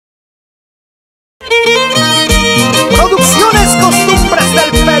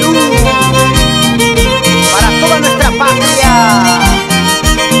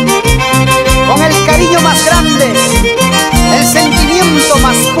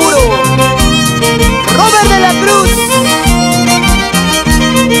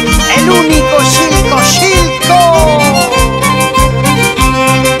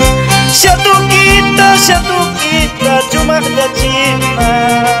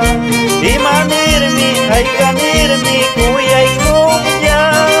ay kanirmi kuyay kuya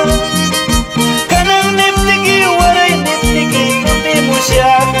kanan niptiki waray niptiki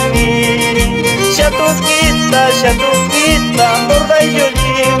kutimusyakmi SHATUQUITA SHATUQUITA bordayo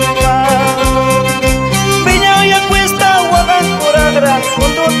Lima Viña cuesta wagan kuragran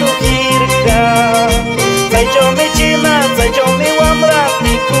kututujirka Saychomi china saychomi wamra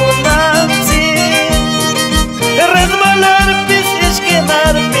pikunansi Resbalarpis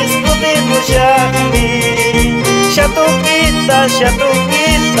ishkinarpis kutimusyakmi SHATUQUITA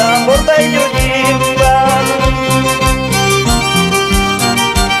SHATUQUITA bordayo Lima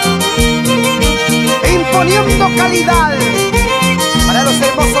Imponiendo calidad para los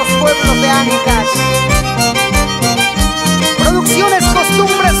hermosos pueblos de Ancash. Producciones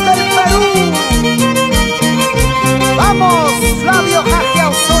Costumbres del Perú. Vamos, Flabio, Ccaccya,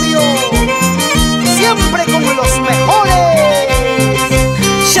 Osorio, siempre con los mejores.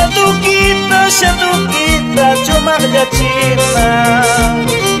 SHATUQUITA SHATUQUITA chumaqlla china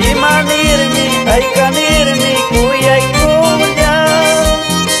imanirmi ay kanirmi kuyay kuya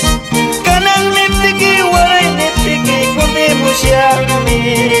kanan niptiki waray niptiki kutimusyakmi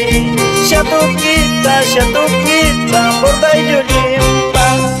SHATUQUITA SHATUQUITA bordayo Lima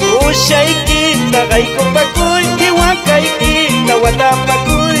ushaykita qaykupakuy kiwakaykita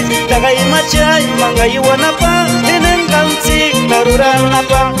watapakuy tagay machay mangay wanapa tinenqanchik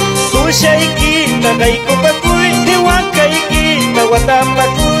naruranapa ushaykita qaykupakuy kiwakaykita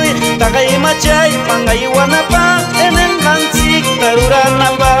watapakuy tagay machay mangay wanapa tinenqanchik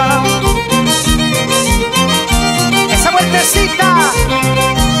naruranapa Esa vueltecita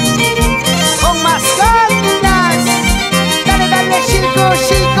con más ganas. Dale, dale, shilco,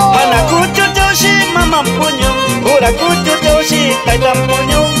 shilco. Anakucho joshi mamam puño urakucho joshi taitam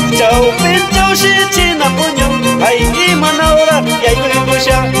puño chaupin joshi china puño ay imana ora yay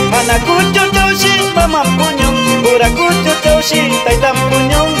kusha anakucho joshi mamam puño urakucho joshi taitam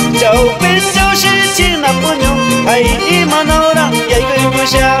puño chaupin joshi china puño ay imana ora yay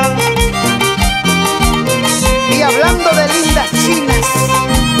kusha Y hablando de lindas chinas,